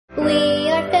We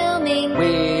are filming.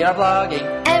 We are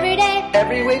vlogging. Every day.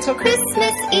 Every week till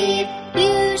Christmas Eve.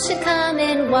 You should come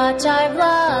and watch our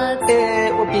vlogs.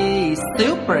 It will be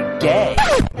super gay.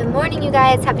 Good morning, you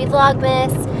guys. Happy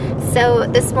Vlogmas. So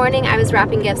this morning I was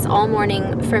wrapping gifts all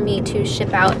morning for me to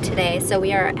ship out today. So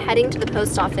we are heading to the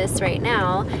post office right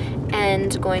now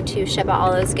and going to ship out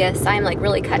all those gifts. I'm like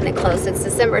really cutting it close. It's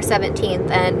December 17th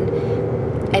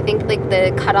and I think like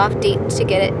the cutoff date to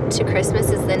get it to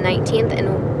Christmas is the 19th,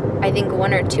 and I think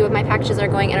 1 or 2 of my packages are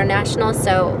going international,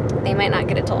 so they might not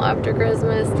get it till after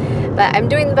Christmas. But I'm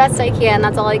doing the best I can.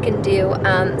 That's all I can do.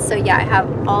 So yeah, I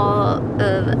have all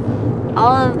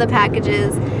of the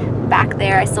packages back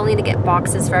there. I still need to get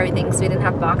boxes for everything because we didn't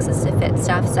have boxes to fit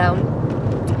stuff. So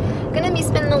I'm gonna be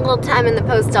spending a little time in the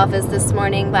post office this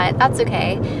morning, but that's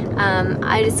okay.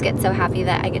 I just get so happy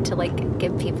that I get to like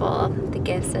give people the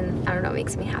gifts, and I don't know, it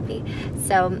makes me happy.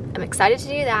 So I'm excited to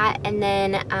do that. And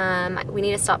then we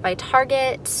need to stop by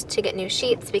Target to get new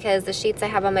sheets because the sheets I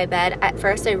have on my bed, at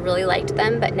first I really liked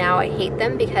them, but now I hate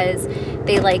them because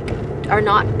they like are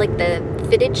not like the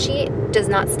fitted sheet does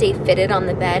not stay fitted on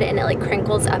the bed, and it like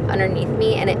crinkles up underneath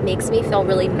me and it makes me feel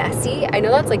really messy. I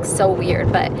know that's like so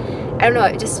weird, but I don't know,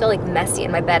 I just feel like messy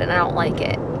in my bed and I don't like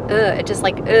it. It just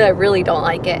like, I really don't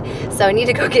like it. So I need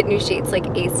to go get new sheets like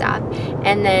ASAP.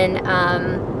 And then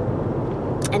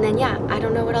yeah, I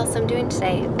don't know what else I'm doing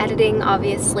today. Editing,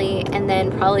 obviously, and then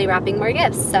probably wrapping more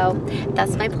gifts. So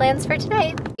that's my plans for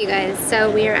today. You guys, so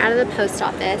we are out of the post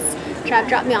office. Trav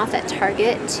dropped me off at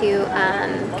Target to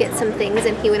get some things,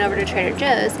 and he went over to Trader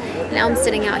Joe's. Now I'm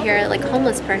sitting out here like a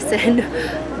homeless person,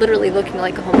 literally looking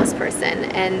like a homeless person.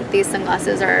 And these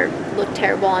sunglasses look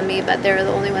terrible on me, but they're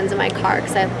the only ones in my car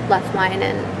because I left mine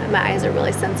and my eyes are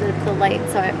really sensitive to the light,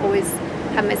 so I always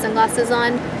have my sunglasses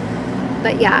on.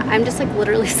 But yeah, I'm just like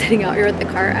literally sitting out here with the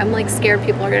car. I'm like scared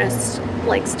people are gonna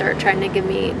like start trying to give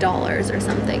me dollars or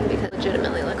something because I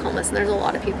legitimately look homeless, and there's a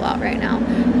lot of people out right now.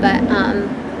 But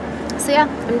so yeah,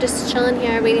 I'm just chilling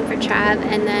here waiting for Trav,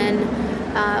 and then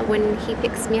when he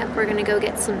picks me up, we're gonna go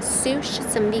get some sushi,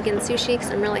 some vegan sushi because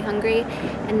I'm really hungry,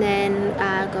 and then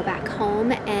go back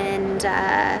home and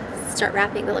start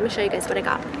wrapping. But let me show you guys what I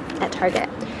got at Target.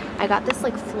 I got this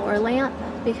like floor lamp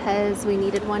because we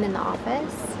needed one in the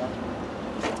office.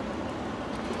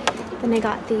 Then I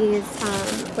got these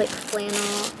like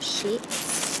flannel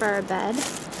sheets for our bed,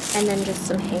 and then just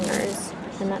some hangers,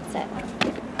 and that's it.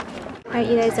 Alright,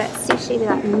 you guys, at sushi we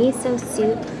got miso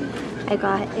soup. I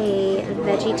got a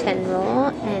veggie tin roll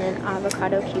and an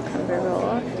avocado cucumber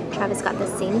roll. Travis got the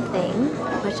same thing,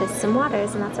 which is some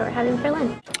waters, and that's what we're having for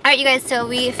lunch. Alright, you guys, so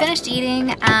we finished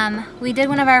eating. We did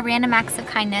one of our random acts of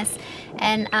kindness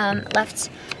and left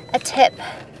a tip,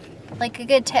 like a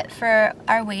good tip for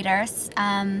our waiters.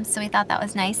 So we thought that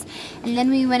was nice. And then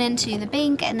we went into the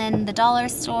bank and then the dollar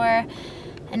store.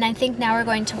 And I think now we're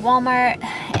going to Walmart,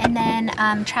 and then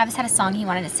Travis had a song he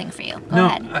wanted to sing for you. Go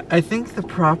ahead. I think the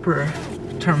proper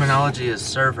terminology is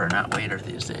server, not waiter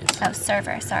these days. Oh,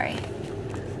 server, sorry.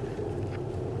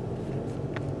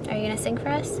 Are you gonna sing for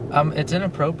us? It's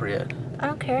inappropriate. I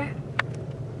don't care.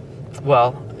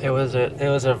 Well, it was a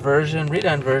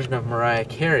redone version of Mariah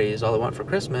Carey's All I Want for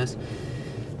Christmas.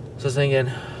 So I was thinking,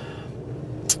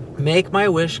 make my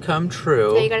wish come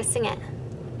true. Yeah, you gotta sing it.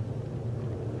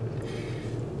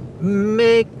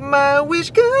 Make my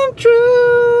wish come true.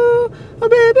 Oh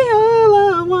baby,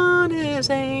 all I want is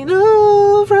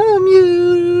anal from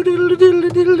you.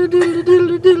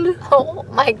 Oh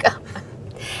my god.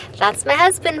 That's my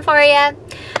husband for you.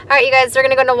 Alright, you guys, we're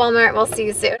gonna go to Walmart. We'll see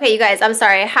you soon. Okay, you guys, I'm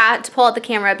sorry. I had to pull out the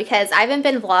camera because I haven't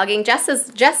been vlogging. Jess,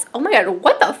 oh my god,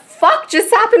 what the fuck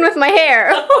just happened with my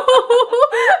hair?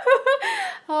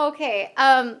 Okay,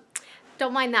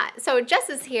 don't mind that. So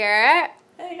Jess is here.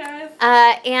 Hey guys.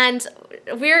 And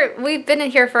we've been in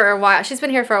here for a while. She's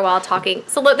been here for a while talking.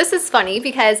 So look, this is funny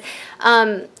because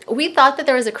we thought that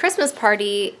there was a Christmas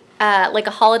party, like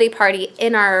a holiday party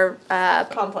in our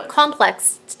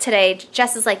complex today.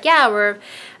 Jess is like, yeah,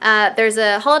 there's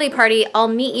a holiday party. I'll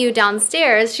meet you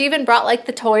downstairs. She even brought like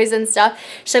the toys and stuff.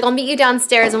 She's like, I'll meet you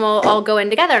downstairs and we'll all go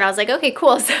in together. And I was like, okay,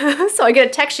 cool. So I get a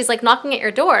text. She's like knocking at your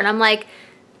door, and I'm like,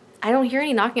 I don't hear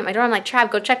any knocking at my door. I'm like,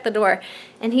 Trav, go check the door.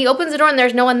 And he opens the door and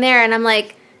there's no one there. And I'm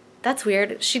like, that's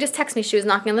weird. She just texted me she was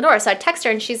knocking on the door. So I text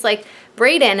her and she's like,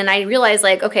 Brayden. And I realized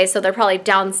like, okay, so they're probably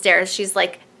downstairs. She's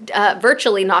like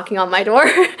virtually knocking on my door.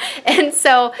 And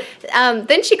so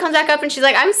then she comes back up and she's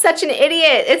like, I'm such an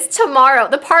idiot. It's tomorrow.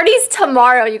 The party's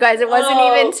tomorrow, you guys. It wasn't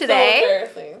even today. So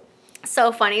embarrassing.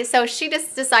 So funny. So she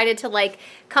just decided to like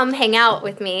come hang out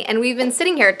with me, and we've been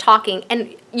sitting here talking,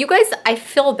 and you guys, I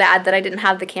feel bad that I didn't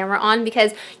have the camera on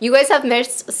because you guys have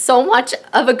missed so much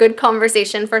of a good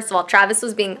conversation. First of all, Travis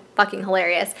was being fucking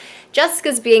hilarious.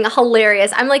 Jessica's being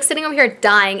hilarious. I'm like sitting over here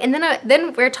dying, and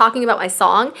then we're talking about my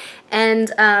song, and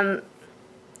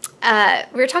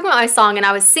we were talking about my song, and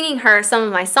I was singing her some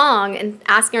of my song and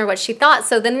asking her what she thought.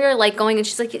 So then we were like going, and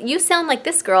she's like, you sound like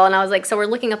this girl. And I was like, so we're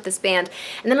looking up this band.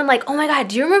 And then I'm like, oh my God,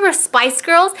 do you remember Spice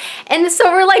Girls? And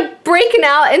so we're like breaking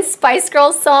out in Spice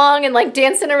Girls song and like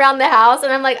dancing around the house.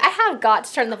 And I'm like, I have got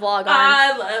to turn the vlog on.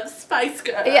 I love Spice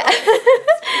Girls. Yeah.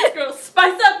 Spice Girls,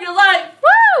 spice up your life.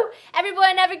 Woo! Every boy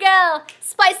and every girl,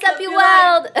 spice up your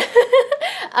world.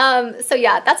 So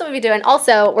yeah, that's what we'll be doing.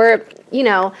 Also, we're, you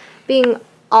know, being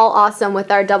all awesome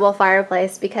with our double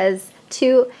fireplace because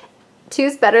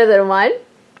two's better than one.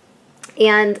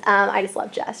 And I just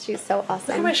love Jess. She's so awesome.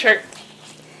 Look at my shirt.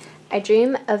 I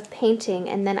dream of painting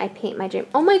and then I paint my dream.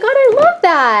 Oh my God, I love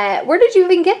that. Where did you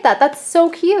even get that? That's so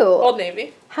cute. Old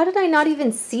Navy. How did I not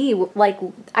even see, like,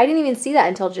 I didn't even see that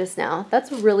until just now.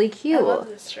 That's really cute. I love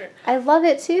this shirt. I love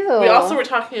it too. We also were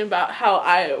talking about how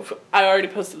I already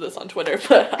posted this on Twitter,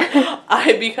 but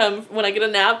I become, when I get a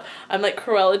nap, I'm like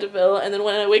Cruella de Vil, and then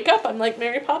when I wake up, I'm like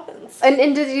Mary Poppins.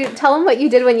 And did you tell him what you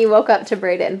did when you woke up to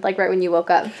Brayden, like right when you woke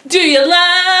up? Do you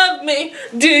love me?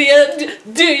 Do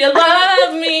you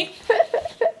love me?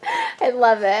 I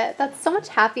love it. That's so much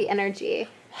happy energy.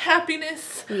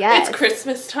 Happiness. Yes. It's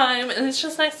Christmas time, and it's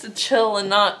just nice to chill and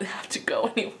not have to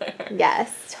go anywhere.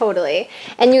 Yes, totally.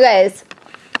 And you guys,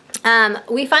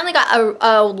 we finally got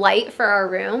a light for our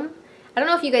room. I don't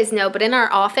know if you guys know, but in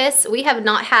our office, we have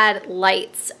not had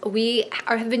lights. We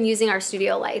have been using our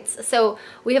studio lights. So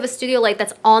we have a studio light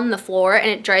that's on the floor, and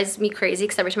it drives me crazy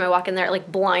because every time I walk in there, it like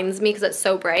blinds me because it's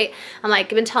so bright. I'm like,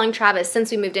 I've been telling Travis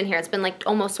since we moved in here, it's been like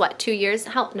almost, what, 2 years?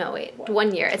 No, wait,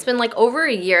 1 year. It's been like over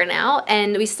a year now,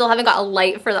 and we still haven't got a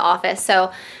light for the office.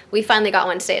 So we finally got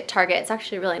one today at Target. It's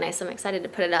actually really nice. I'm excited to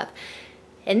put it up.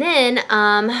 And then,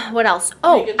 what else?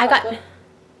 Oh, I got...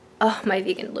 Oh, my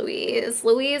vegan Louise.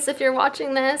 Louise, if you're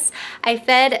watching this, I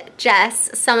fed Jess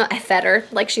some, I fed her,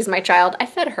 like she's my child. I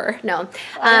fed her, no.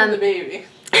 I'm the baby.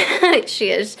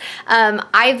 She is.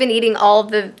 I've been eating all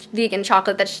of the vegan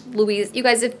chocolate that Louise, you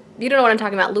guys, if you don't know what I'm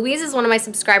talking about, Louise is one of my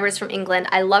subscribers from England.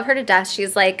 I love her to death.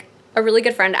 She's like a really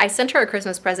good friend. I sent her a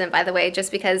Christmas present, by the way,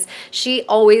 just because she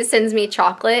always sends me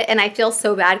chocolate, and I feel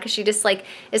so bad because she just like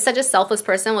is such a selfless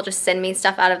person, will just send me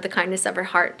stuff out of the kindness of her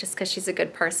heart just because she's a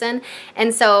good person.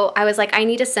 And so I was like, I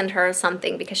need to send her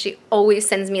something because she always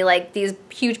sends me like these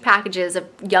huge packages of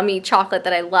yummy chocolate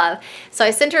that I love. So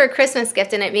I sent her a Christmas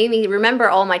gift, and it made me remember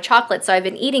all my chocolate. So I've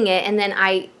been eating it, and then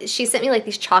she sent me like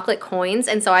these chocolate coins,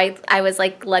 and so I was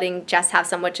like letting Jess have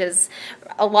some, which is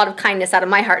a lot of kindness out of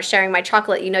my heart, sharing my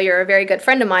chocolate. You know, you're a very good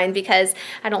friend of mine because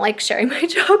I don't like sharing my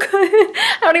chocolate.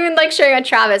 I don't even like sharing with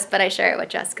Travis, but I share it with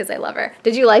Jess because I love her.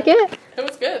 Did you like it? It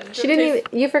was good. She didn't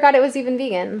even, you forgot it was even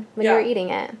vegan when you were eating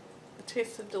it. It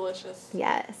tasted delicious.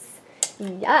 Yes.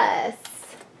 Yes.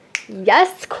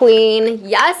 Yes, queen.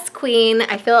 Yes, queen.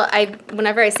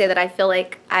 Whenever I say that, I feel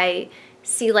like I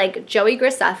see like Joey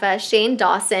Graceffa, Shane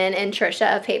Dawson, and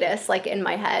Trisha Paytas like in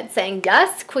my head saying,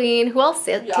 yes, queen. Who else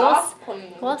says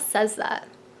that?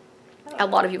 A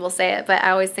lot of people say it, but I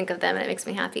always think of them and it makes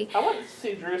me happy. I want to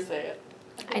see Drew say it.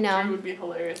 I know. Drew would be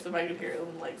hilarious if I could hear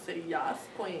him like say, yes,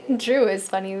 queen. Drew is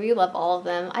funny. We love all of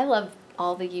them. I love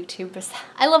all the YouTubers.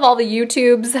 I love all the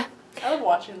YouTubes. I love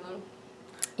watching them.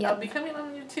 Yeah. Becoming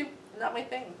on YouTube, not my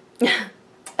thing.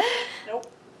 Nope.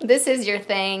 This is your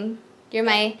thing. You're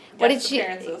my, what did she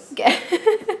get?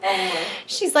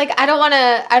 She's like, I don't want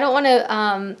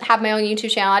to have my own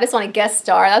YouTube channel. I just want to guest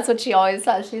star. That's what she always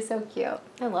says. She's so cute.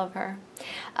 I love her.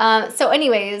 So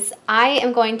anyways, I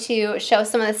am going to show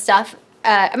some of the stuff.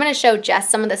 I'm going to show Jess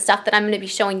some of the stuff that I'm going to be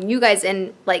showing you guys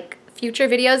in like future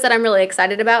videos that I'm really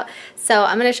excited about. So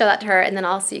I'm going to show that to her, and then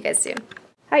I'll see you guys soon.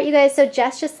 All right, you guys, so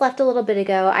Jess just left a little bit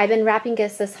ago. I've been wrapping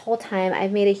gifts this whole time.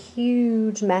 I've made a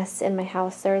huge mess in my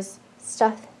house. There's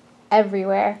stuff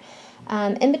everywhere.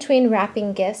 In between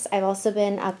wrapping gifts, I've also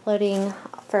been uploading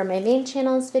for my main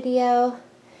channel's video.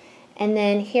 And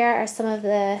then here are some of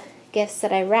the gifts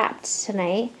that I wrapped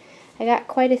tonight. I got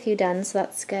quite a few done, so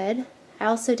that's good. I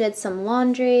also did some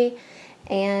laundry,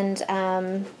 and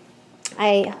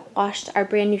I washed our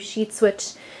brand new sheets,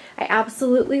 which I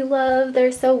absolutely love.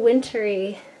 They're so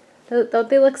wintry.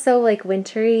 They look so like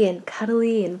wintry and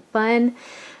cuddly and fun.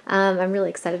 I'm really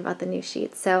excited about the new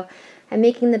sheets. So I'm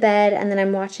making the bed, and then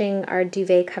I'm watching our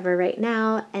duvet cover right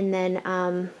now, and then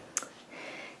I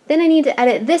need to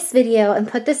edit this video and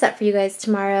put this up for you guys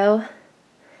tomorrow.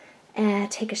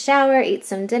 take a shower, eat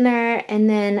some dinner, and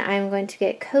then I'm going to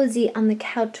get cozy on the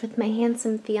couch with my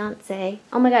handsome fiance.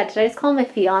 Oh my god, did I just call him my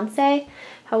fiance?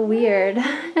 How weird.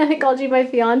 I called you my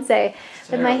fiance.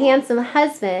 With my handsome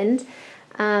husband.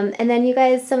 And then you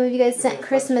guys, some of you guys sent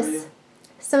Christmas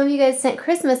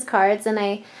cards, and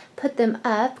I put them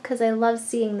up because I love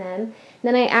seeing them. And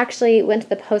then I actually went to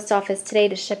the post office today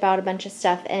to ship out a bunch of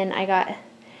stuff, and I got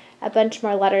a bunch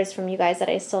more letters from you guys that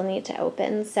I still need to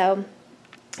open, so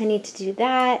I need to do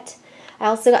that. I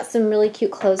also got some really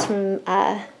cute clothes from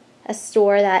a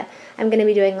store that I'm going to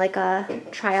be doing like a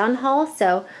try-on haul,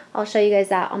 so I'll show you guys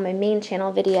that on my main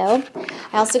channel video.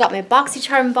 I also got my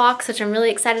BoxyCharm box, which I'm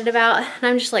really excited about, and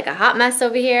I'm just like a hot mess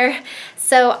over here.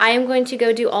 So I am going to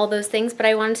go do all those things, but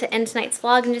I wanted to end tonight's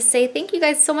vlog and just say thank you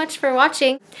guys so much for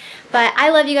watching. But I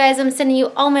love you guys. I'm sending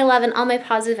you all my love and all my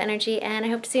positive energy, and I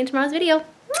hope to see you in tomorrow's video.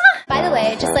 By the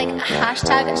way, just like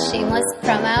hashtag shameless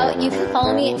promo, you can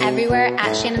follow me everywhere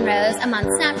at Channon Rose. I'm on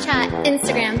Snapchat,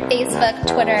 Instagram, Facebook,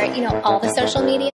 Twitter, you know, all the social media.